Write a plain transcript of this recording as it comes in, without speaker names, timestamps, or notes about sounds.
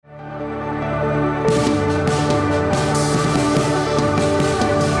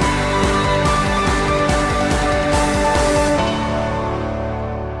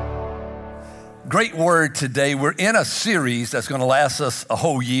word today. We're in a series that's going to last us a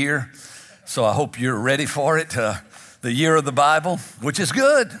whole year, so I hope you're ready for it. The year of the Bible, which is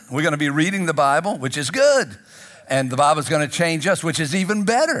good. We're going to be reading the Bible, which is good. And the Bible is going to change us, which is even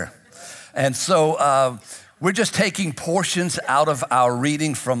better. And so we're just taking portions out of our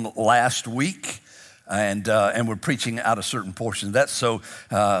reading from last week. And we're preaching out a certain portion of that. So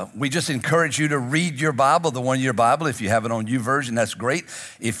we just encourage you to read your Bible, the one-year Bible. If you have it on YouVersion, that's great.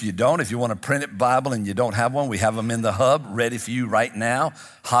 If you don't, if you want a printed Bible and you don't have one, we have them in the hub ready for you right now,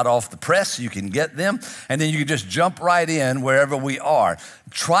 hot off the press. You can get them. And then you can just jump right in wherever we are.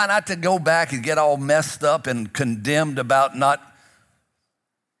 Try not to go back and get all messed up and condemned about not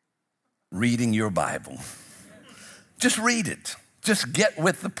reading your Bible. Just read it. Just get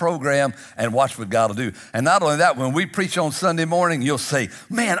with the program and watch what God will do. And not only that, when we preach on Sunday morning, you'll say,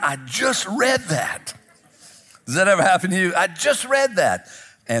 man, I just read that. Does that ever happen to you? I just read that.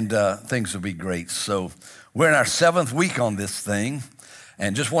 And things will be great. So we're in our 7th week on this thing.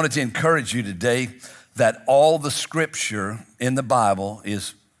 And just wanted to encourage you today that all the scripture in the Bible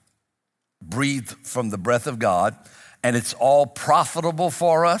is breathed from the breath of God. And it's all profitable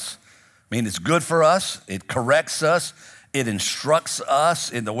for us. I mean, it's good for us. It corrects us. It instructs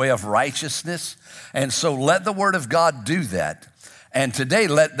us in the way of righteousness. And so let the word of God do that. And today,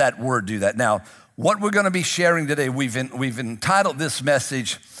 let that word do that. Now, what we're going to be sharing today, we've entitled this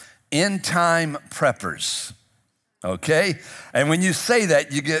message, End Time Preppers. Okay? And when you say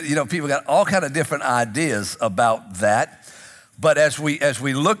that, you get, people got all kind of different ideas about that. But as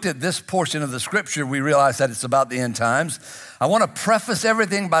we looked at this portion of the scripture, we realized that it's about the end times. I want to preface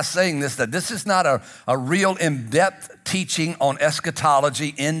everything by saying this, that this is not a real in-depth teaching on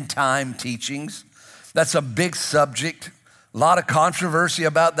eschatology, end time teachings. That's a big subject, a lot of controversy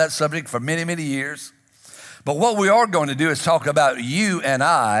about that subject for many, many years. But what we are going to do is talk about you and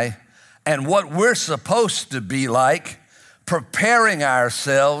I and what we're supposed to be like, preparing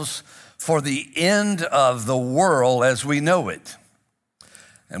ourselves for the end of the world as we know it.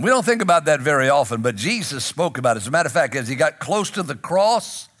 And we don't think about that very often, but Jesus spoke about it. As a matter of fact, as he got close to the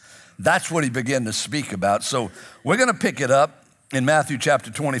cross, that's what he began to speak about. So we're going to pick it up in Matthew chapter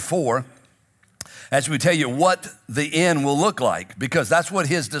 24 as we tell you what the end will look like, because that's what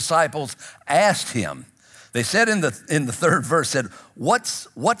his disciples asked him. They said in the 3rd verse, said, what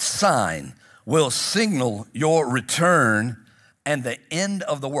sign will signal your return and the end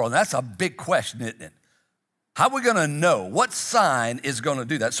of the world? And that's a big question, isn't it? How are we going to know? What sign is going to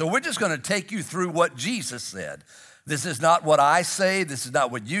do that? So we're just going to take you through what Jesus said. This is not what I say. This is not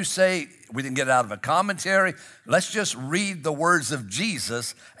what you say. We didn't get it out of a commentary. Let's just read the words of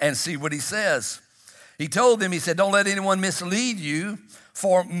Jesus and see what he says. He told them, he said, don't let anyone mislead you,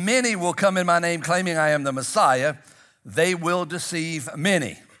 for many will come in my name claiming I am the Messiah. They will deceive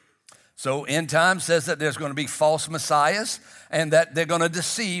many. So end time says that there's going to be false messiahs and that they're going to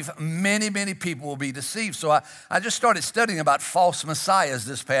deceive. Many, many people will be deceived. So I just started studying about false messiahs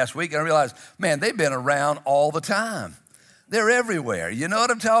this past week, and I realized, man, they've been around all the time. They're everywhere. You know what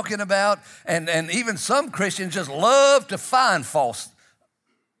I'm talking about? And even some Christians just love to find false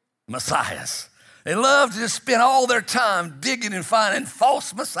messiahs. They love to just spend all their time digging and finding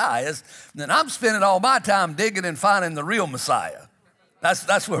false messiahs. And then I'm spending all my time digging and finding the real Messiah.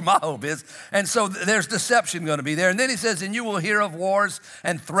 That's where my hope is. And so there's deception going to be there. And then he says, and you will hear of wars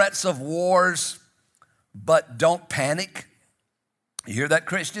and threats of wars, but don't panic. You hear that,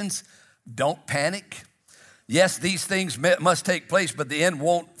 Christians? Don't panic. Yes, these things must take place, but the end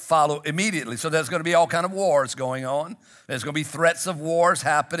won't follow immediately. So there's going to be all kind of wars going on. There's going to be threats of wars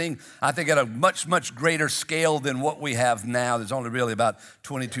happening, I think, at a much, much greater scale than what we have now. There's only really about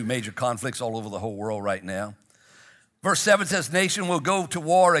 22 major conflicts all over the whole world right now. Verse 7 says, nation will go to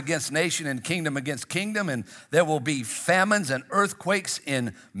war against nation and kingdom against kingdom, and there will be famines and earthquakes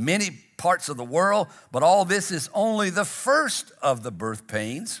in many parts of the world, but all this is only the first of the birth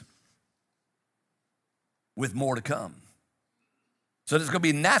pains, with more to come. So there's going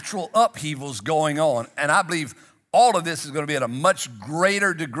to be natural upheavals going on, and I believe all of this is going to be at a much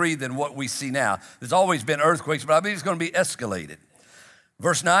greater degree than what we see now. There's always been earthquakes, but I believe it's going to be escalated.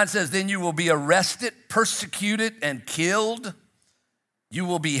 Verse 9 says, then you will be arrested, persecuted, and killed. You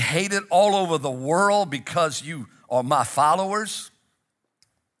will be hated all over the world because you are my followers.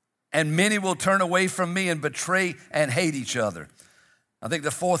 And many will turn away from me and betray and hate each other. I think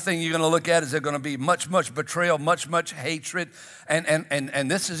the 4th thing you're going to look at is there's going to be much, much betrayal, much, much hatred. And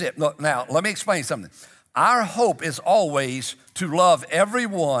this is it. Look, now, let me explain something. Our hope is always to love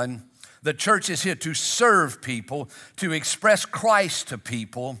everyone. The church is here to serve people, to express Christ to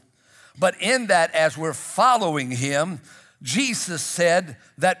people. But in that, as we're following him, Jesus said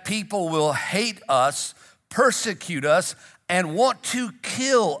that people will hate us, persecute us, and want to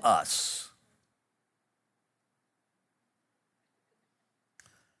kill us.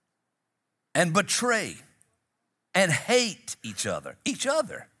 And betray and hate each other.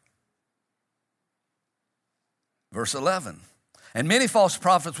 Verse 11, and many false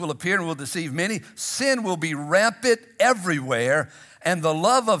prophets will appear and will deceive many. Sin will be rampant everywhere, and the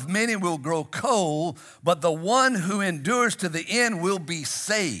love of many will grow cold, but the one who endures to the end will be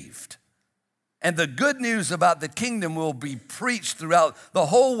saved. And the good news about the kingdom will be preached throughout the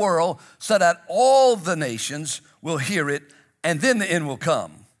whole world so that all the nations will hear it, and then the end will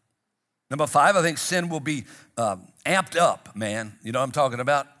come. Number 5, I think sin will be amped up, man. You know what I'm talking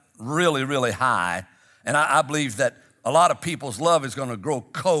about? Really, really high. And I believe that a lot of people's love is going to grow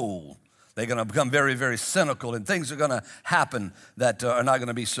cold. They're going to become very, very cynical, and things are going to happen that are not going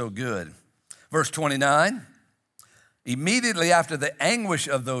to be so good. Verse 29, immediately after the anguish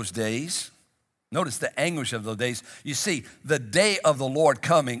of those days, notice the anguish of those days. You see, the day of the Lord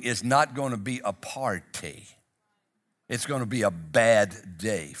coming is not going to be a party. It's going to be a bad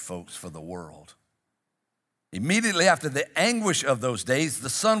day, folks, for the world. Immediately after the anguish of those days, the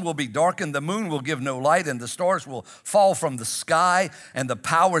sun will be darkened, the moon will give no light, and the stars will fall from the sky, and the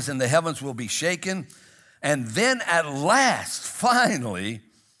powers in the heavens will be shaken. And then at last, finally,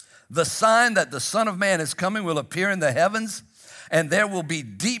 the sign that the Son of Man is coming will appear in the heavens, and there will be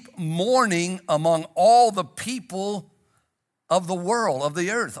deep mourning among all the people of the world, of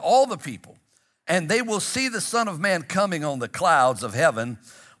the earth, all the people. And they will see the Son of Man coming on the clouds of heaven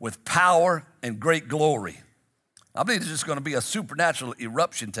with power and great glory. I believe there's just going to be a supernatural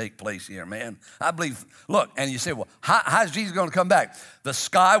eruption take place here, man. I believe, look, and you say, well, how's Jesus going to come back? The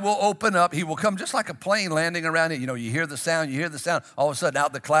sky will open up. He will come just like a plane landing around it. You know, you hear the sound. All of a sudden,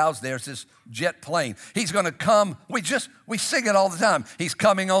 out the clouds, there's this jet plane. He's going to come. We sing it all the time. He's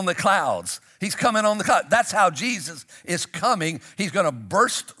coming on the clouds. He's coming on the clouds. That's how Jesus is coming. He's going to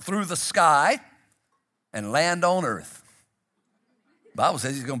burst through the sky and land on earth. The Bible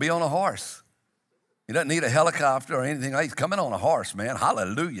says he's going to be on a horse. He doesn't need a helicopter or anything. He's coming on a horse, man.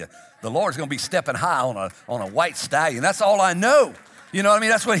 Hallelujah. The Lord's going to be stepping high on a white stallion. That's all I know. You know what I mean?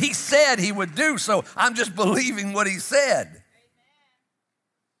 That's what he said he would do, so I'm just believing what he said. Amen.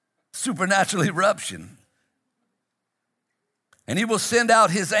 Supernatural eruption. And he will send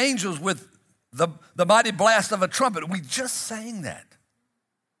out his angels with the mighty blast of a trumpet. We just sang that.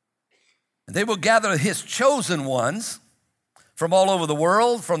 And they will gather his chosen ones from all over the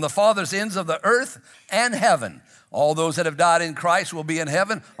world, from the farthest ends of the earth and heaven. All those that have died in Christ will be in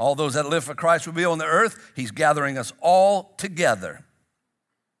heaven. All those that live for Christ will be on the earth. He's gathering us all together.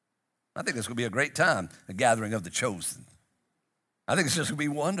 I think this will be a great time, the gathering of the chosen. I think it's just going to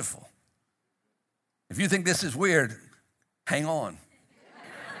be wonderful. If you think this is weird, hang on.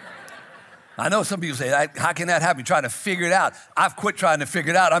 I know some people say, how can that happen? You're trying to figure it out. I've quit trying to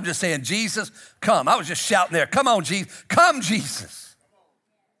figure it out. I'm just saying, Jesus, come. I was just shouting there, come on, Jesus. Come, Jesus.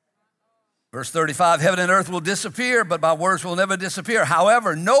 Verse 35, heaven and earth will disappear, but my words will never disappear.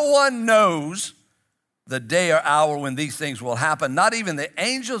 However, no one knows the day or hour when these things will happen, not even the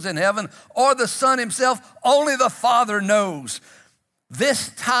angels in heaven or the Son himself. Only the Father knows. This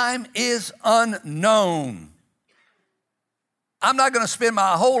time is unknown. I'm not going to spend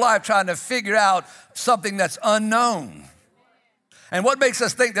my whole life trying to figure out something that's unknown. And what makes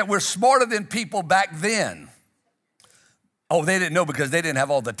us think that we're smarter than people back then? Oh, they didn't know because they didn't have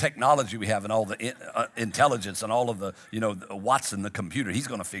all the technology we have and all the intelligence and all of the, Watson, the computer. He's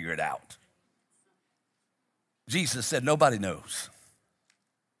going to figure it out. Jesus said, nobody knows.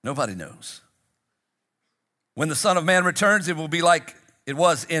 Nobody knows. When the Son of Man returns, it will be like it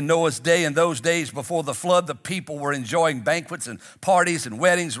was in Noah's day. In those days before the flood, the people were enjoying banquets and parties and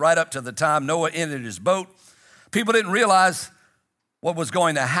weddings right up to the time Noah entered his boat. People didn't realize what was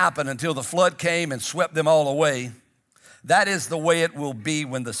going to happen until the flood came and swept them all away. That is the way it will be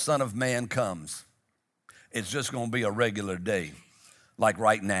when the Son of Man comes. It's just going to be a regular day, like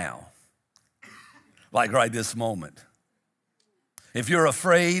right now, like right this moment. If you're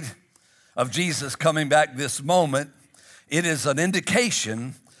afraid of Jesus coming back this moment, it is an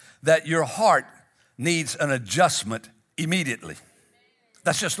indication that your heart needs an adjustment immediately.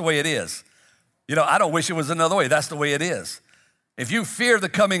 That's just the way it is. I don't wish it was another way. That's the way it is. If you fear the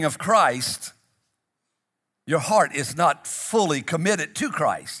coming of Christ, your heart is not fully committed to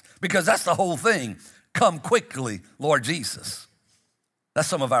Christ, because that's the whole thing. Come quickly, Lord Jesus. That's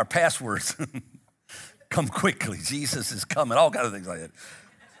some of our passwords. Come quickly, Jesus is coming, all kinds of things like that.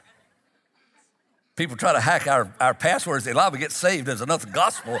 People try to hack our passwords. They lie, we get saved. There's enough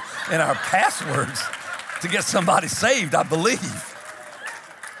gospel in our passwords. to get somebody saved, I believe.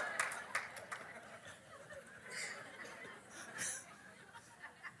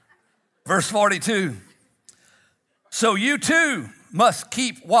 Verse 42, so you too must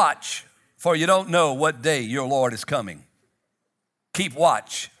keep watch, for you don't know what day your Lord is coming. Keep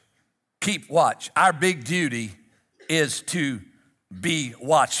watch. Keep watch. Our big duty is to be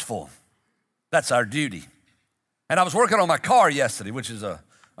watchful. That's our duty. And I was working on my car yesterday, which is a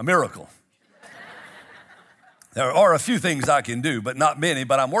miracle. There are a few things I can do, but not many,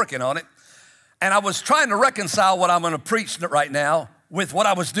 but I'm working on it. And I was trying to reconcile what I'm going to preach right now with what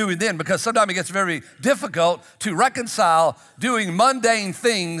I was doing then, because sometimes it gets very difficult to reconcile doing mundane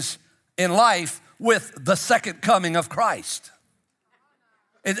things in life with the second coming of Christ.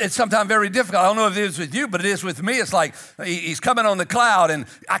 It's sometimes very difficult. I don't know if it is with you, but it is with me. It's like he's coming on the cloud, and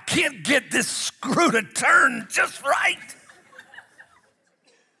I can't get this screw to turn just right.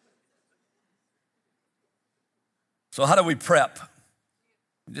 So how do we prep?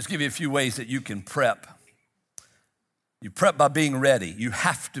 I'll just give you a few ways that you can prep. You prep by being ready. You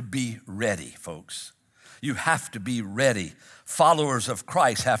have to be ready, folks. You have to be ready. Followers of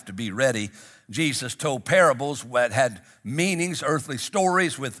Christ have to be ready. Jesus told parables that had meanings, earthly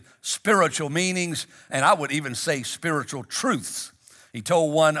stories with spiritual meanings, and I would even say spiritual truths. He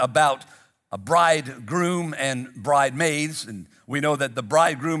told one about a bridegroom and bridesmaids, and we know that the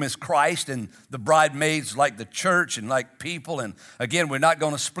bridegroom is Christ and the bridesmaids like the church and like people. And again, we're not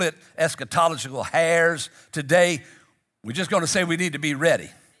going to split eschatological hairs today. We're just going to say we need to be ready.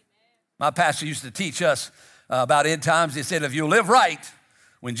 My pastor used to teach us about end times. He said, if you live right,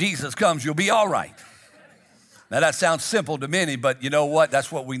 when Jesus comes, you'll be all right. Now that sounds simple to many, but you know what?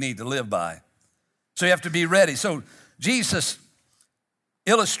 That's what we need to live by. So you have to be ready. So Jesus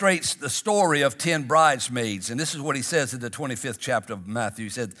illustrates the story of 10 bridesmaids, and this is what he says in the 25th chapter of Matthew. He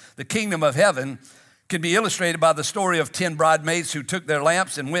said, the kingdom of heaven can be illustrated by the story of 10 bridesmaids who took their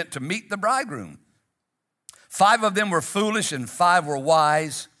lamps and went to meet the bridegroom. 5 of them were foolish and 5 were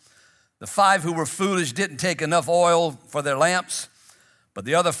wise. The 5 who were foolish didn't take enough oil for their lamps, but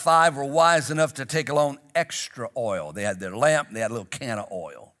the other 5 were wise enough to take along extra oil. They had their lamp, they had a little can of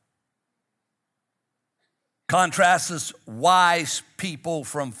oil. Contrasts wise people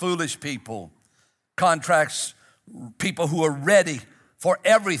from foolish people. Contrasts people who are ready for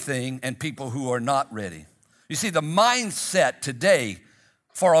everything and people who are not ready. You see, the mindset today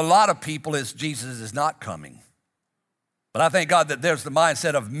for a lot of people is Jesus is not coming. But I thank God that there's the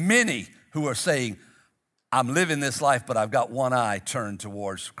mindset of many who are saying, I'm living this life, but I've got one eye turned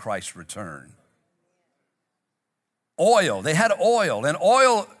towards Christ's return. Oil, they had oil, and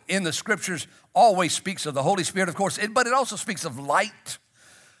oil in the scriptures always speaks of the Holy Spirit, of course, but it also speaks of light.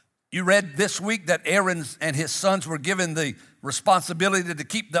 You read this week that Aaron and his sons were given the responsibility to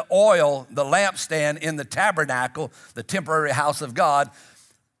keep the oil, the lampstand in the tabernacle, the temporary house of God.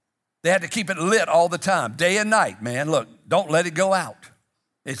 They had to keep it lit all the time, day and night, man. Look, don't let it go out.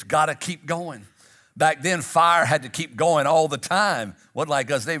 It's got to keep going. Back then, fire had to keep going all the time. Wasn't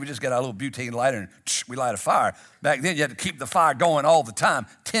like us today, we just get our little butane lighter and we light a fire. Back then, you had to keep the fire going all the time,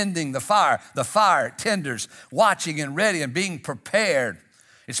 tending the fire tenders, watching and ready and being prepared.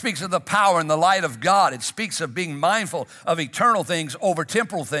 It speaks of the power and the light of God. It speaks of being mindful of eternal things over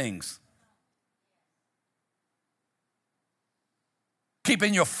temporal things.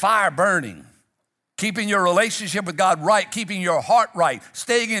 Keeping your fire burning, keeping your relationship with God right, keeping your heart right,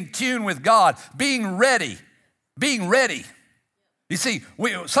 staying in tune with God, being ready. You see,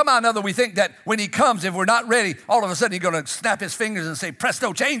 somehow or another we think that when he comes, if we're not ready, all of a sudden he's going to snap his fingers and say,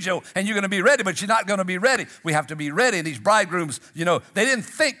 presto, changeo, and you're going to be ready, but you're not going to be ready. We have to be ready. And these bridegrooms, they didn't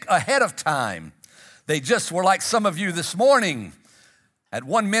think ahead of time. They just were like some of you this morning. At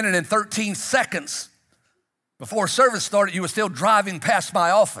 1 minute and 13 seconds before service started, you were still driving past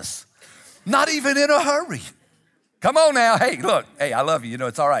my office. Not even in a hurry. Come on now. Hey, look. Hey, I love you.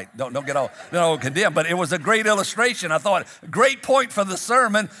 It's all right. Don't get all condemned. But it was a great illustration. I thought, great point for the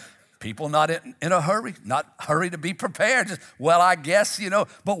sermon. People not in a hurry, not hurry to be prepared. Just, I guess,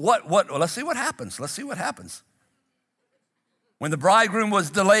 But what? Let's see what happens. When the bridegroom was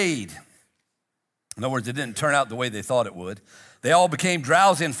delayed, in other words, it didn't turn out the way they thought it would, they all became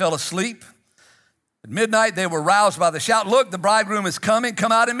drowsy and fell asleep. At midnight, they were roused by the shout, look, the bridegroom is coming,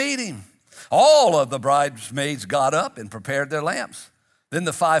 come out and meet him. All of the bridesmaids got up and prepared their lamps. Then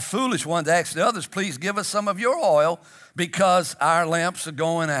the 5 foolish ones asked the others, please give us some of your oil because our lamps are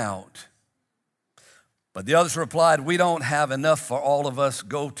going out. But the others replied, we don't have enough for all of us.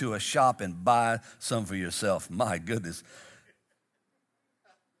 Go to a shop and buy some for yourself. My goodness.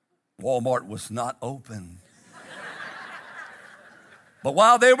 Walmart was not open. But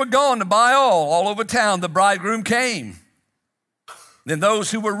while they were gone to buy all over town, the bridegroom came. Then those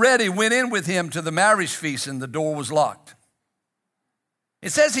who were ready went in with him to the marriage feast, and the door was locked.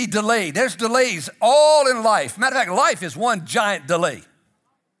 It says he delayed. There's delays all in life. Matter of fact, life is one giant delay.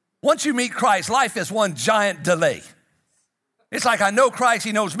 Once you meet Christ, life is one giant delay. It's like I know Christ,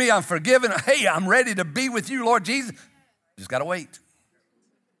 he knows me, I'm forgiven. Hey, I'm ready to be with you, Lord Jesus. Just got to wait.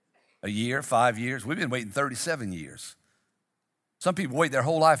 A year, 5 years. We've been waiting 37 years. Some people wait their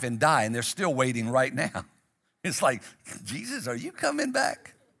whole life and die, and they're still waiting right now. It's like, Jesus, are you coming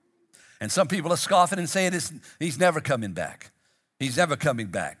back? And some people are scoffing and saying he's never coming back. He's never coming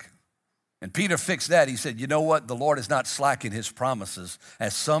back. And Peter fixed that. He said, you know what? The Lord is not slack in his promises,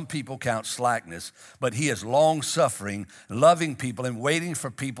 as some people count slackness, but he is long-suffering, loving people, and waiting for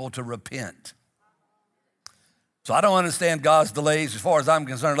people to repent. So I don't understand God's delays as far as I'm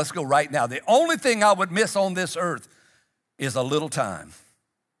concerned. Let's go right now. The only thing I would miss on this earth is a little time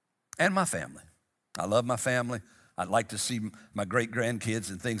and my family. I love my family. I'd like to see my great-grandkids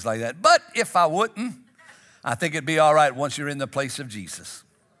and things like that. But if I wouldn't, I think it'd be all right once you're in the place of Jesus.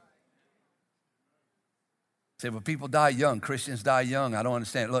 Say, well, people die young. Christians die young. I don't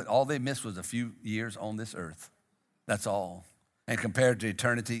understand. Look, all they missed was a few years on this earth. That's all. And compared to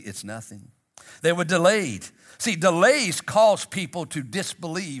eternity, it's nothing. They were delayed. See, delays cause people to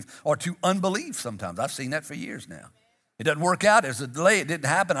disbelieve or to unbelieve sometimes. I've seen that for years now. It doesn't work out. There's a delay. It didn't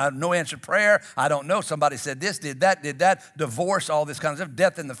happen. I have no answered prayer. I don't know. Somebody said this, did that, divorce, all this kind of stuff,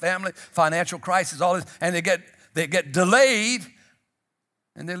 death in the family, financial crisis, all this. And they get delayed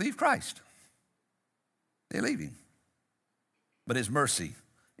and they leave Christ. They leave him. But his mercy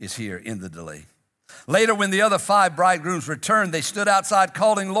is here in the delay. Later, when the other 5 bridegrooms returned, they stood outside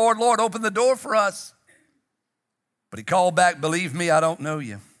calling, Lord, Lord, open the door for us. But he called back, believe me, I don't know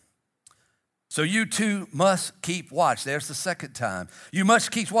you. So you too must keep watch. There's the second time. You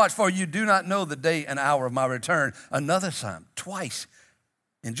must keep watch, for you do not know the day and hour of my return. Another time, twice.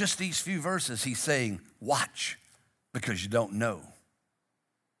 In just these few verses, he's saying, watch, because you don't know.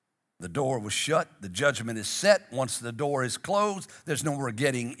 The door was shut. The judgment is set. Once the door is closed, there's no more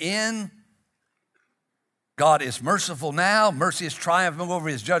getting in. God is merciful now. Mercy is triumphing over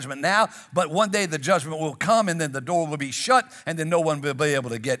his judgment now. But one day the judgment will come, and then the door will be shut, and then no one will be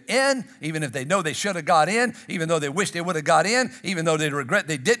able to get in, even if they know they should have got in, even though they wish they would have got in, even though they regret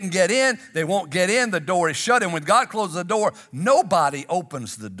they didn't get in. They won't get in. The door is shut. And when God closes the door, nobody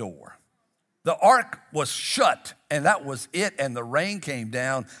opens the door. The ark was shut, and that was it. And the rain came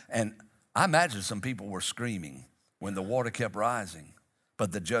down, and I imagine some people were screaming when the water kept rising,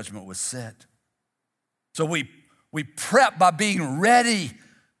 but the judgment was set. So we prep by being ready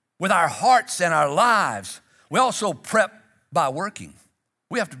with our hearts and our lives. We also prep by working.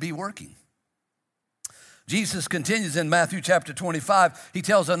 We have to be working. Jesus continues in Matthew chapter 25. He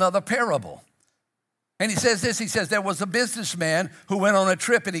tells another parable. And he says this, he says, there was a businessman who went on a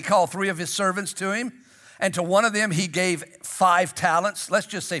trip, and he called 3 of his servants to him. And to one of them, he gave 5 talents. Let's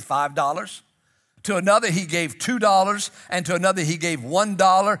just say $5. To another, he gave $2. And to another, he gave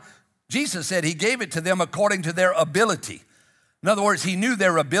 $1. Jesus said he gave it to them according to their ability. In other words, he knew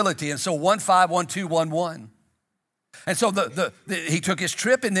their ability. And so 1, 5, 1, 2, 1, 1. And so he took his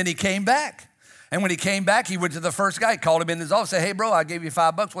trip, and then he came back. And when he came back, he went to the first guy, called him in his office, said, hey, bro, I gave you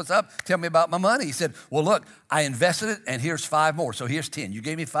 $5. What's up? Tell me about my money. He said, well, look, I invested it, and here's 5 more. So here's 10. You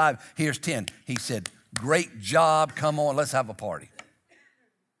gave me 5, here's 10. He said, great job. Come on, let's have a party.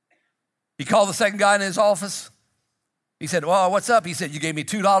 He called the second guy in his office. He said, well, what's up? He said, you gave me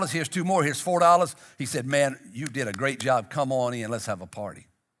 $2. Here's 2 more. Here's $4. He said, man, you did a great job. Come on in. Let's have a party.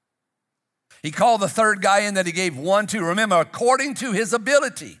 He called the third guy in that he gave 1 to. Remember, according to his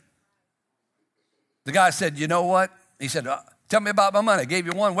ability. The guy said, you know what? He said, tell me about my money. I gave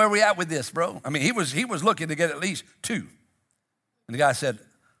you 1. Where are we at with this, bro? I mean, he was looking to get at least 2. And the guy said,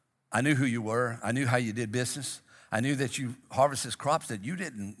 I knew who you were. I knew how you did business. I knew that you harvested crops that you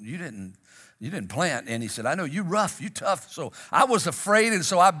didn't plant. And he said, I know you rough, you tough. So I was afraid, and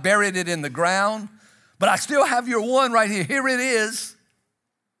so I buried it in the ground. But I still have your 1 right here. Here it is.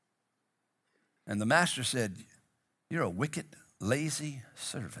 And the master said, you're a wicked, lazy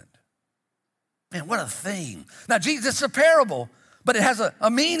servant. Man, what a thing. Now, Jesus, it's a parable, but it has a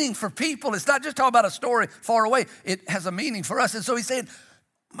meaning for people. It's not just talking about a story far away. It has a meaning for us. And so he's saying,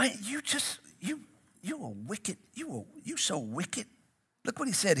 man, you are wicked. You so wicked. Look what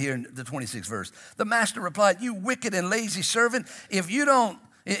he said here in the 26th verse. The master replied, you wicked and lazy servant, if you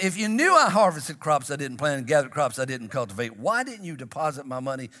knew I harvested crops I didn't plant and gathered crops I didn't cultivate, why didn't you deposit my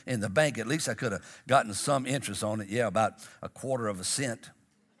money in the bank? At least I could have gotten some interest on it. Yeah, about 1/4 cent.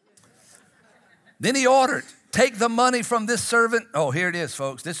 Then he ordered, take the money from this servant. Oh, here it is,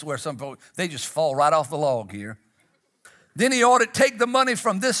 folks. This is where some folks, they just fall right off the log here. Then he ought to take the money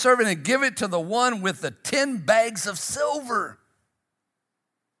from this servant and give it to the one with the 10 bags of silver.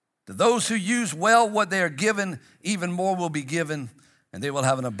 To those who use well what they are given, even more will be given, and they will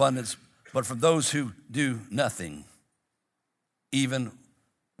have an abundance. But from those who do nothing, even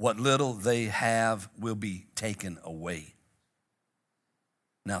what little they have will be taken away.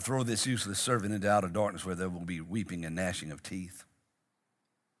 Now throw this useless servant into outer darkness where there will be weeping and gnashing of teeth.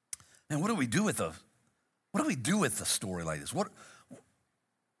 And what do we do with a story like this?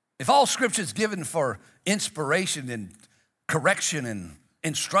 If all scripture is given for inspiration and correction and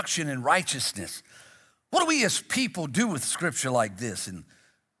instruction in righteousness, what do we as people do with scripture like this? And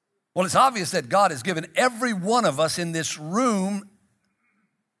well, it's obvious that God has given every one of us in this room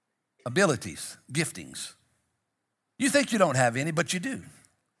abilities, giftings. You think you don't have any, but you do.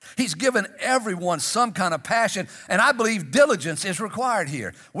 He's given everyone some kind of passion, and I believe diligence is required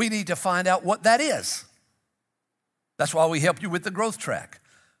here. We need to find out what that is. That's why we help you with the growth track.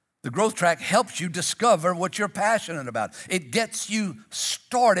 The growth track helps you discover what you're passionate about. It gets you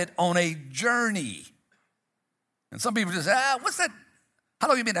started on a journey. And some people just say, what's that? How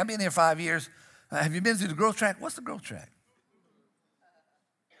long have you been? I've been here 5 years. Have you been through the growth track? What's the growth track?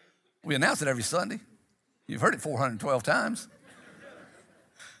 We announce it every Sunday. You've heard it 412 times.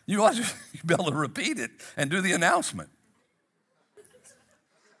 You ought to be able to repeat it and do the announcement.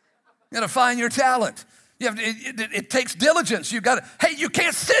 You got to find your talent. It takes diligence. You got to, hey, you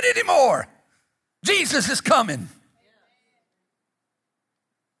can't sit anymore. Jesus is coming.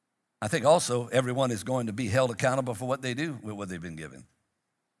 I think also everyone is going to be held accountable for what they do with what they've been given.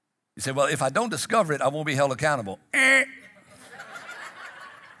 You say, well, if I don't discover it, I won't be held accountable.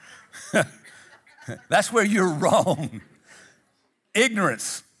 That's where you're wrong.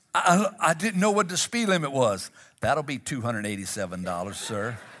 Ignorance. I didn't know what the speed limit was. That'll be $287,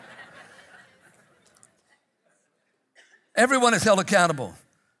 sir. Everyone is held accountable.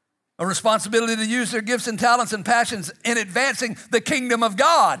 A responsibility to use their gifts and talents and passions in advancing the kingdom of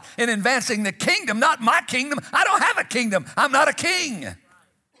God. In advancing the kingdom, not my kingdom. I don't have a kingdom. I'm not a king.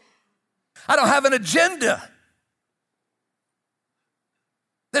 I don't have an agenda.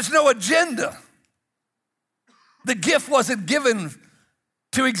 There's no agenda. The gift wasn't given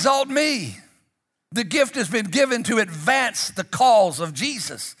to exalt me. The gift has been given to advance the cause of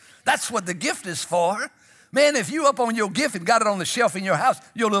Jesus. That's what the gift is for. Man, if you up on your gift and got it on the shelf in your house,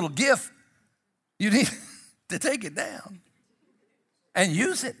 your little gift, you need to take it down and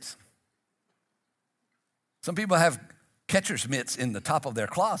use it. Some people have catcher's mitts in the top of their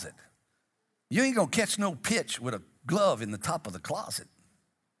closet. You ain't gonna catch no pitch with a glove in the top of the closet.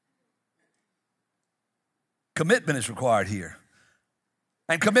 Commitment is required here.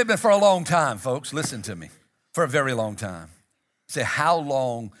 And commitment for a long time, folks. Listen to me. For a very long time. Say, how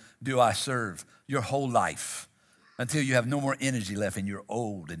long do I serve? Your whole life, until you have no more energy left and you're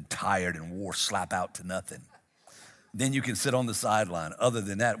old and tired and wore slap out to nothing. Then you can sit on the sideline. Other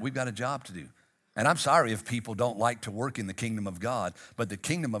than that, we've got a job to do. And I'm sorry if people don't like to work in the kingdom of God, but the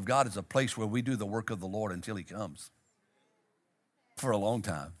kingdom of God is a place where we do the work of the Lord until he comes. For a long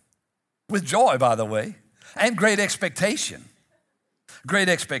time. With joy, by the way, and great expectation. Great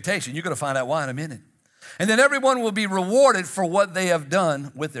expectation. You're going to find out why in a minute. And then everyone will be rewarded for what they have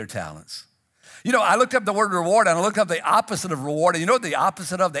done with their talents. You know, I looked up the word reward and I looked up the opposite of reward. And you know what the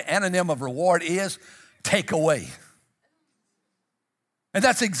opposite of, the anonym of reward is? Take away. And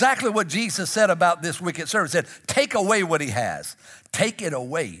that's exactly what Jesus said about this wicked servant. He said, take away what he has. Take it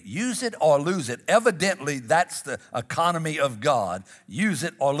away. Use it or lose it. Evidently, that's the economy of God. Use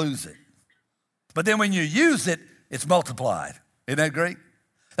it or lose it. But then when you use it, it's multiplied. Isn't that great?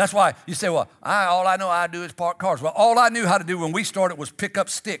 That's why you say, well, all I know how to do is park cars. Well, all I knew how to do when we started was pick up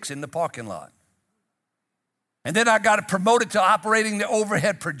sticks in the parking lot. And then I got promoted to operating the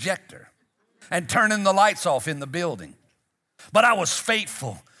overhead projector and turning the lights off in the building. But I was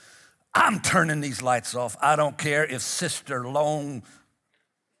faithful. I'm turning these lights off. I don't care if Sister Long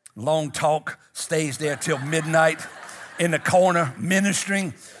Talk stays there till midnight in the corner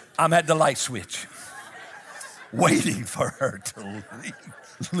ministering. I'm at the light switch waiting for her to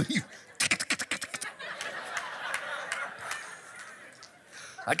leave.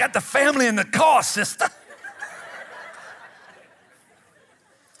 I got the family in the car, sister.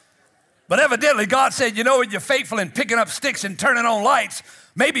 But evidently, God said, you know what, you're faithful in picking up sticks and turning on lights.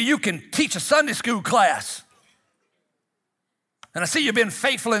 Maybe you can teach a Sunday school class. And I see you've been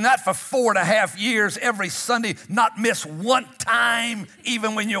faithful in that for 4.5 years, every Sunday, not miss one time,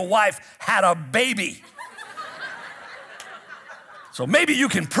 even when your wife had a baby. So maybe you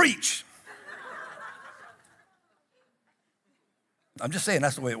can preach. I'm just saying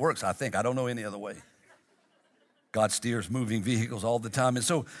that's the way it works, I think. I don't know any other way. God steers moving vehicles all the time. And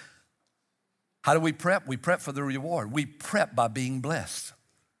so how do we prep? We prep for the reward. We prep by being blessed.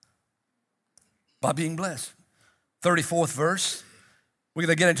 By being blessed. 34th verse. We're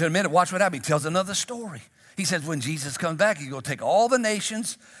going to get into it in a minute. Watch what happens. He tells another story. He says when Jesus comes back, he's going to take all the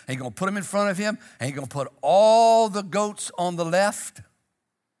nations, and he's going to put them in front of him, and he's going to put all the goats on the left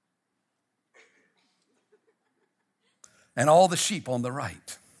and all the sheep on the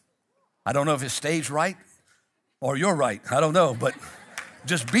right. I don't know if it's stage right or you're right. I don't know, but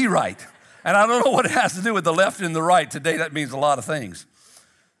just be right. And I don't know what it has to do with the left and the right. Today, that means a lot of things.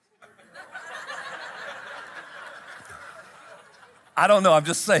 I don't know, I'm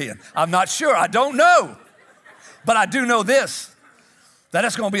just saying. I'm not sure, I don't know. But I do know this, that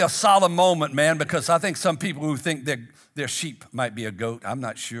it's gonna be a solemn moment, man, because I think some people who think their sheep might be a goat, I'm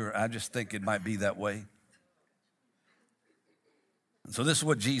not sure, I just think it might be that way. And so this is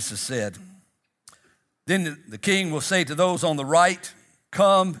what Jesus said. Then the king will say to those on the right,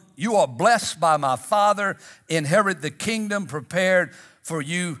 come, you are blessed by my Father, inherit the kingdom prepared for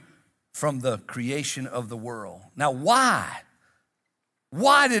you from the creation of the world. Now, why?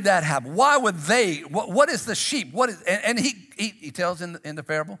 Why did that happen? Why would they? What is the sheep? What is? And he tells in the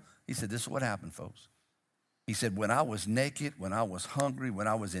parable, he said, this is what happened, folks. He said, when I was naked, when I was hungry, when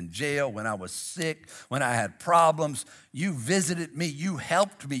I was in jail, when I was sick, when I had problems, you visited me, you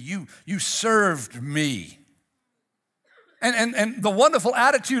helped me, you served me. And the wonderful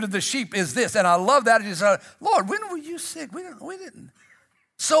attitude of the sheep is this, and I love that. He said, Lord, when were you sick? We didn't.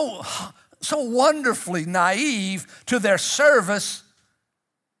 So wonderfully naive to their service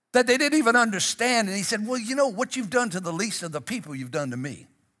that they didn't even understand. And he said, well, you know, what you've done to the least of the people, you've done to me.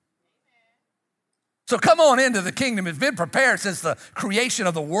 So come on into the kingdom. It's been prepared since the creation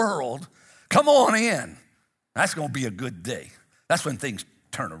of the world. Come on in. That's going to be a good day. That's when things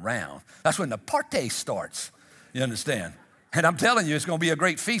turn around. That's when the party starts. You understand? And I'm telling you, it's going to be a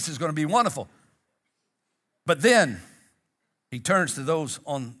great feast. It's going to be wonderful. But then he turns to those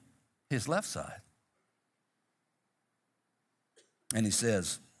on his left side. And he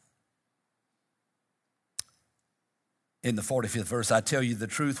says, in the 45th verse, I tell you the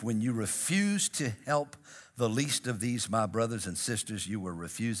truth, when you refuse to help the least of these, my brothers and sisters, you were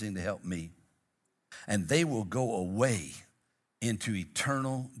refusing to help me. And they will go away into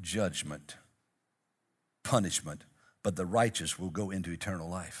eternal judgment, punishment, but the righteous will go into eternal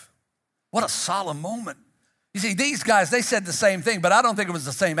life. What a solemn moment. You see, these guys, they said the same thing, but I don't think it was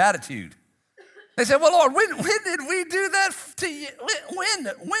the same attitude. They said, well, Lord, when did we do that to you?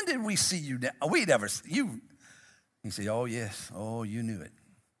 When did we see you? We never, you. He said, oh, yes. Oh, you knew it.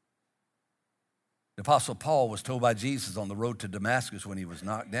 The Apostle Paul was told by Jesus on the road to Damascus when he was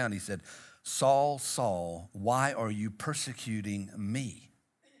knocked down, he said, Saul, Saul, why are you persecuting me?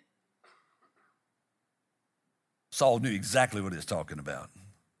 Saul knew exactly what he was talking about.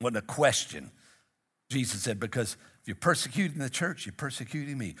 It wasn't a question. Jesus said, because if you're persecuting the church, you're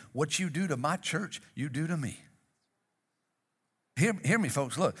persecuting me. What you do to my church, you do to me. Hear me,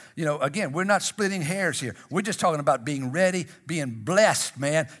 folks. Look, again, we're not splitting hairs here. We're just talking about being ready, being blessed,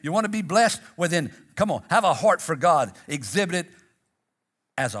 man. You want to be blessed? Well, then, come on, have a heart for God. Exhibit it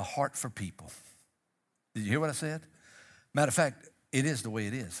as a heart for people. Did you hear what I said? Matter of fact, it is the way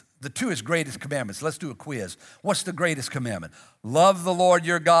it is. The two is greatest commandments. Let's do a quiz. What's the greatest commandment? Love the Lord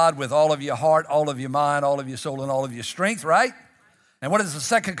your God with all of your heart, all of your mind, all of your soul, and all of your strength, right? And what is the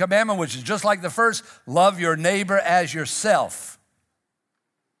second commandment, which is just like the first? Love your neighbor as yourself.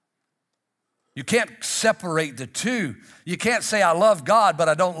 You can't separate the two. You can't say, I love God, but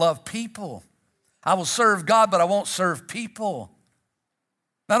I don't love people. I will serve God, but I won't serve people.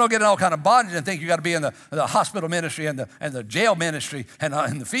 Now, don't get in all kind of bondage and think you got to be in the hospital ministry and the jail ministry and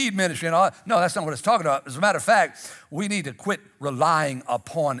the feed ministry and all that. No, that's not what it's talking about. As a matter of fact, we need to quit relying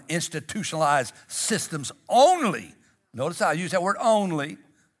upon institutionalized systems only. Notice how I use that word only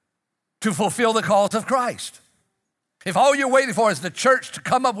to fulfill the cause of Christ. If all you're waiting for is the church to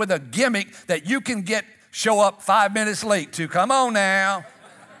come up with a gimmick that you can show up 5 minutes late to, come on now,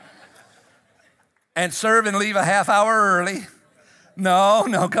 and serve and leave a half hour early.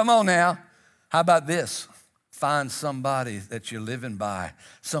 No, come on now. How about this? Find somebody that you're living by,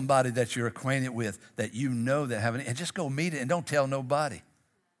 somebody that you're acquainted with, that you know that have and just go meet it and don't tell nobody.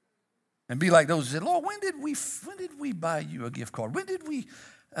 And be like those who said, Lord, when did we buy you a gift card? When did we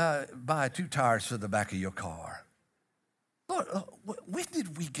buy 2 tires for the back of your car? Lord, when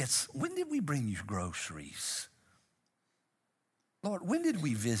did we bring you groceries? Lord, when did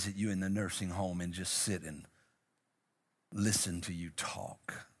we visit you in the nursing home and just sit and listen to you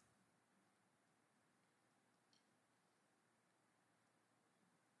talk?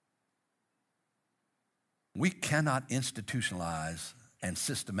 We cannot institutionalize and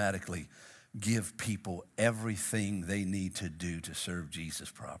systematically give people everything they need to do to serve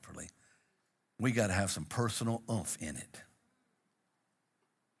Jesus properly. We got to have some personal oomph in it.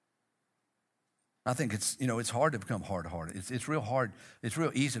 I think it's hard to become hard-hearted. It's real hard. It's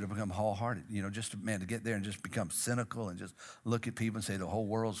real easy to become hard-hearted. Just to get there and just become cynical and just look at people and say the whole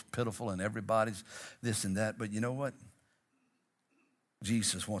world's pitiful and everybody's this and that. But you know what?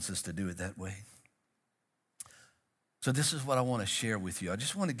 Jesus wants us to do it that way. So this is what I want to share with you. I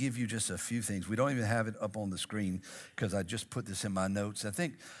just want to give you just a few things. We don't even have it up on the screen because I just put this in my notes. I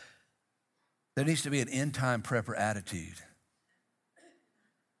think there needs to be an end-time prepper attitude.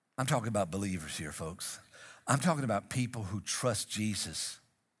 I'm talking about believers here, folks. I'm talking about people who trust Jesus,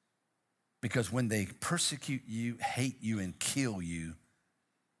 because when they persecute you, hate you, and kill you,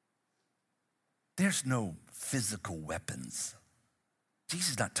 there's no physical weapons.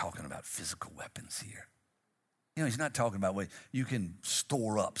 Jesus is not talking about physical weapons here. He's not talking about where you can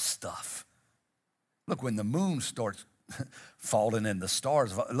store up stuff. Look, when the moon starts falling and the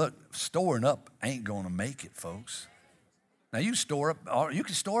stars, storing up ain't going to make it, folks. Now, you can store up,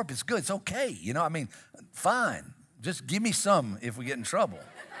 it's good, it's okay. Fine. Just give me some if we get in trouble.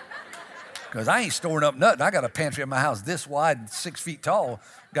 Because I ain't storing up nothing. I got a pantry in my house this wide, 6 feet tall,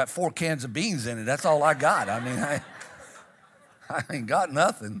 got 4 cans of beans in it. That's all I got. I ain't got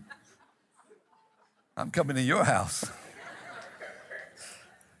nothing. I'm coming to your house.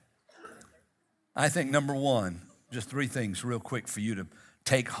 I think number one, just 3 things real quick for you to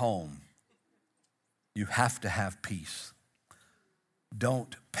take home. You have to have peace.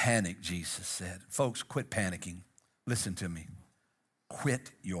 Don't panic, Jesus said. Folks, quit panicking. Listen to me.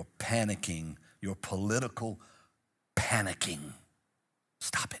 Quit your panicking, your political panicking.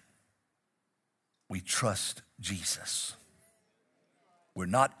 Stop it. We trust Jesus. We're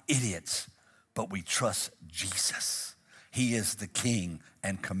not idiots, but we trust Jesus. He is the King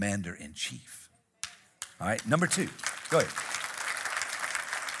and Commander in Chief. All right, number 2, go ahead.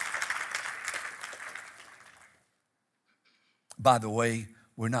 By the way,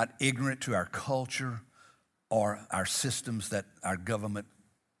 we're not ignorant to our culture or our systems that our government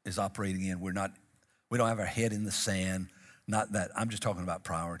is operating in. We don't have our head in the sand. Not that. I'm just talking about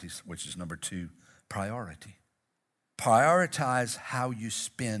priorities, which is number 2, priority. Prioritize how you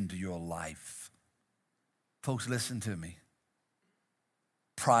spend your life. Folks, listen to me.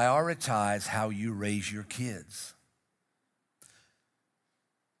 Prioritize how you raise your kids.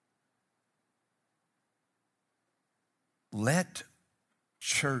 Let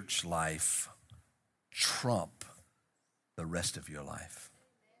church life trump the rest of your life,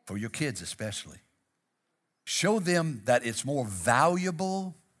 for your kids especially. Show them that it's more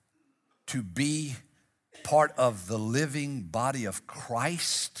valuable to be part of the living body of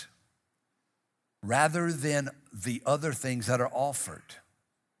Christ rather than the other things that are offered.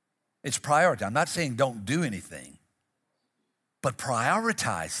 It's priority. I'm not saying don't do anything, but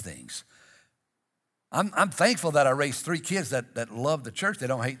prioritize things. I'm thankful that I raised 3 kids that love the church. They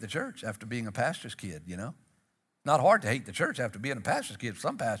don't hate the church after being a pastor's kid, Not hard to hate the church after being a pastor's kid,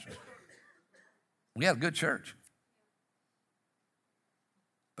 some pastors. We have a good church.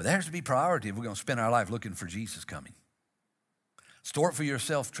 But there has to be priority if we're going to spend our life looking for Jesus coming. Store it for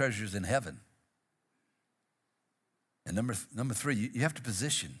yourself treasures in heaven. And number 3, you have to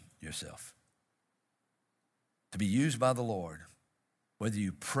position yourself to be used by the Lord. Whether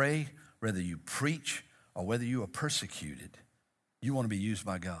you pray, whether you preach, or whether you are persecuted, you want to be used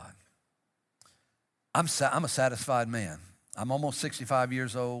by God. I'm a satisfied man. I'm almost 65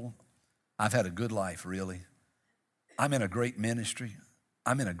 years old. I've had a good life, really. I'm in a great ministry.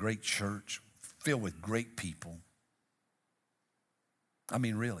 I'm in a great church filled with great people.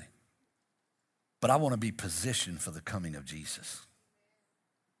 Really. But I want to be positioned for the coming of Jesus.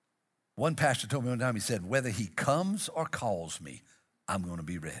 One pastor told me one time, he said, whether he comes or calls me, I'm going to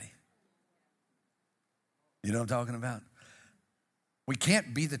be ready. You know what I'm talking about? We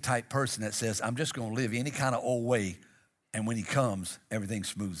can't be the type person that says, I'm just going to live any kind of old way, and when he comes, everything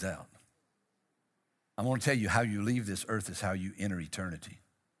smooths out. I want to tell you, how you leave this earth is how you enter eternity.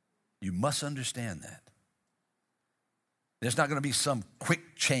 You must understand that. There's not going to be some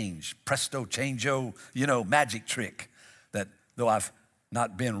quick change, presto, changeo, magic trick that though I've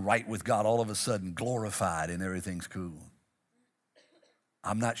not been right with God, all of a sudden glorified and everything's cool.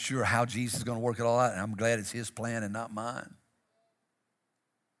 I'm not sure how Jesus is going to work it all out, and I'm glad it's his plan and not mine.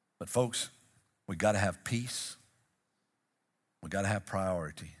 But folks, we got to have peace. We got to have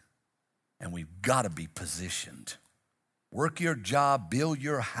priority. And we've got to be positioned. Work your job, build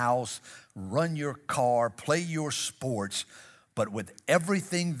your house, run your car, play your sports, but with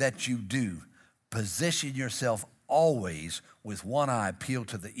everything that you do, Position yourself always with one eye peeled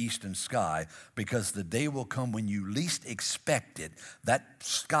to the eastern sky, because the day will come when you least expect it. That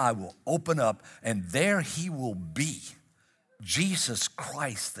sky will open up, and there he will be, Jesus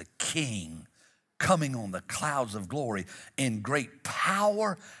Christ the King, coming on the clouds of glory in great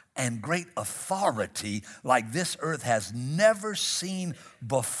power and great authority like this earth has never seen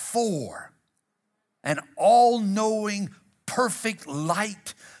before. An all-knowing, perfect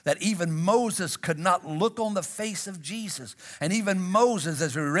light that even Moses could not look on the face of Jesus. And even Moses,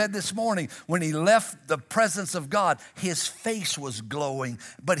 as we read this morning, when he left the presence of God, his face was glowing,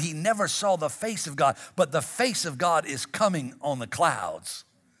 but he never saw the face of God. But the face of God is coming on the clouds.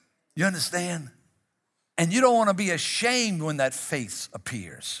 You understand? And you don't want to be ashamed when that face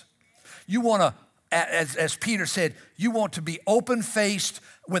appears. You want to, as Peter said, you want to be open-faced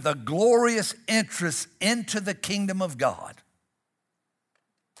with a glorious interest into the kingdom of God.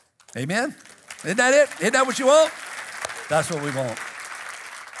 Amen? Isn't that it? Isn't that what you want? That's what we want.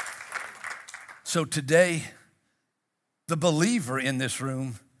 So today, the believer in this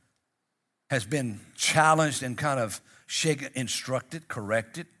room has been challenged and kind of shaken, instructed,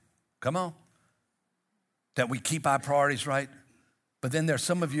 corrected. Come on. That we keep our priorities right. But then there's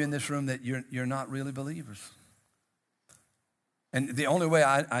some of you in this room that you're not really believers. And the only way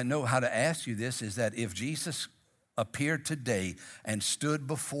I know how to ask you this is that if Jesus appeared today and stood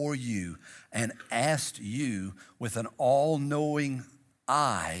before you and asked you with an all-knowing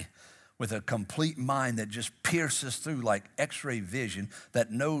eye, with a complete mind that just pierces through like x-ray vision,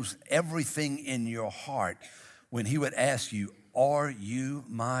 that knows everything in your heart, when he would ask you, are you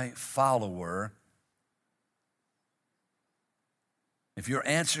my follower? If your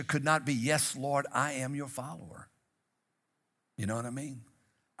answer could not be, yes, Lord, I am your follower. You know what I mean?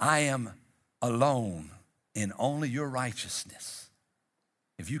 I am alone in only your righteousness.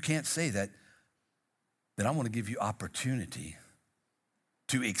 If you can't say that, then I want to give you opportunity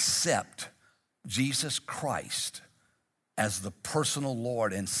to accept Jesus Christ as the personal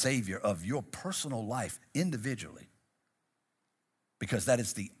Lord and Savior of your personal life individually. Because that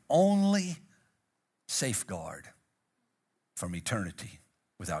is the only safeguard from eternity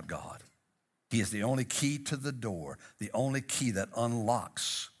without God. He is the only key to the door, the only key that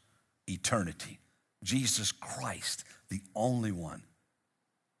unlocks eternity. Jesus Christ, the only one.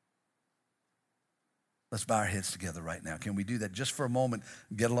 Let's bow our heads together right now. Can we do that just for a moment?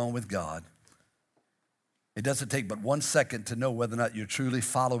 Get along with God. It doesn't take but 1 second to know whether or not you're truly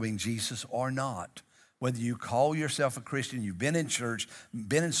following Jesus or not. Whether you call yourself a Christian, you've been in church,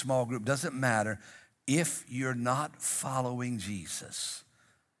 been in small group, doesn't matter. If you're not following Jesus,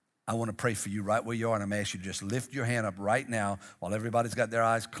 I want to pray for you right where you are, and I'm asking you to just lift your hand up right now while everybody's got their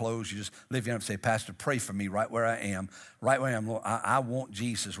eyes closed. You just lift your hand up and say, Pastor, pray for me right where I am. Right where I am, Lord, I want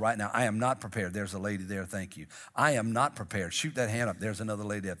Jesus right now. I am not prepared. There's a lady there, thank you. I am not prepared. Shoot that hand up. There's another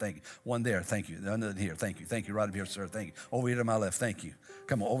lady there, thank you. One there, thank you. Another here, thank you. Thank you, right up here, sir, thank you. Over here to my left, thank you.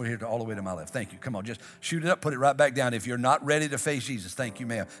 Come on, over here to all the way to my left, thank you. Come on, just shoot it up, put it right back down. If you're not ready to face Jesus, thank you,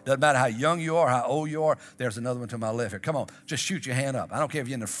 ma'am. Doesn't matter how young you are, how old you are, there's another one to my left here. Come on, just shoot your hand up. I don't care if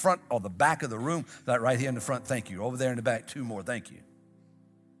you're in the front or the back of the room, that right here in the front, thank you. Over there in the back, two more, thank you.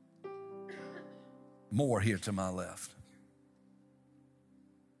 More here to my left.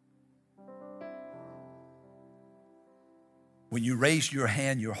 When you raised your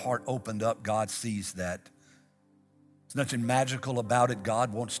hand, your heart opened up. God sees that. There's nothing magical about it.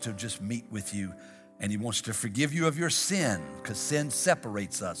 God wants to just meet with you, and he wants to forgive you of your sin, because sin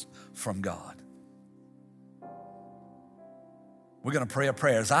separates us from God. We're going to pray a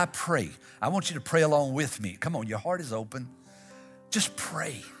prayer. As I pray, I want you to pray along with me. Come on, your heart is open. Just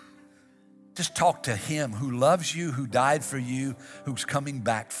pray. Just talk to him who loves you, who died for you, who's coming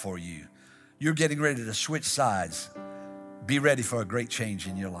back for you. You're getting ready to switch sides. Be ready for a great change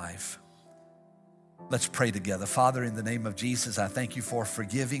in your life. Let's pray together. Father, in the name of Jesus, I thank you for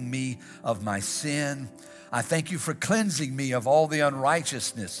forgiving me of my sin. I thank you for cleansing me of all the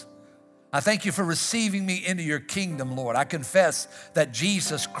unrighteousness. I thank you for receiving me into your kingdom, Lord. I confess that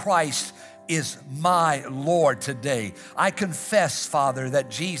Jesus Christ is my Lord today. I confess, Father, that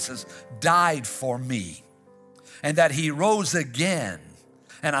Jesus died for me and that he rose again.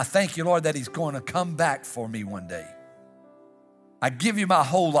 And I thank you, Lord, that he's going to come back for me one day. I give you my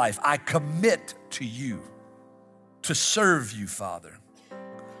whole life. I commit to you to serve you, Father,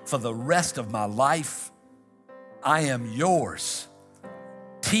 for the rest of my life. I am yours.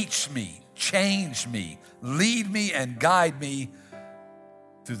 Teach me, change me, lead me, and guide me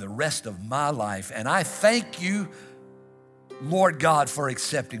through the rest of my life. And I thank you, Lord God, for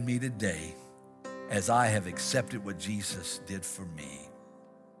accepting me today as I have accepted what Jesus did for me.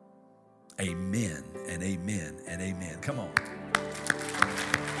 Amen and amen and amen. Come on.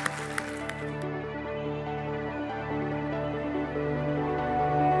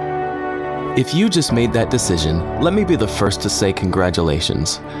 If you just made that decision, let me be the first to say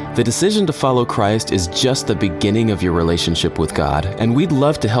congratulations. The decision to follow Christ is just the beginning of your relationship with God, and we'd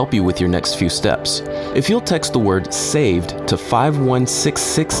love to help you with your next few steps. If you'll text the word SAVED to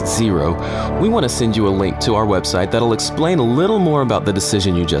 51660, we want to send you a link to our website that'll explain a little more about the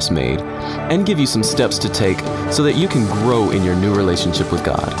decision you just made and give you some steps to take so that you can grow in your new relationship with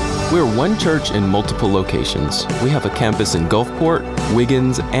God. We're one church in multiple locations. We have a campus in Gulfport,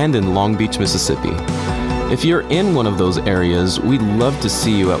 Wiggins, and in Long Beach, Mississippi. If you're in one of those areas, we'd love to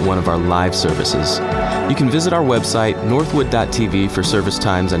see you at one of our live services. You can visit our website, northwood.tv, for service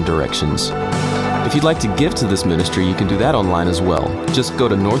times and directions. If you'd like to give to this ministry, you can do that online as well. Just go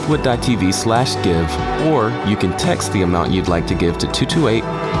to northwood.tv/give, or you can text the amount you'd like to give to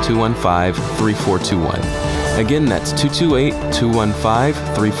 228-215-3421. Again, that's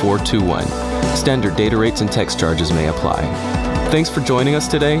 228-215-3421. Standard data rates and text charges may apply. Thanks for joining us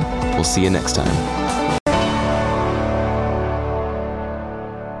today. We'll see you next time.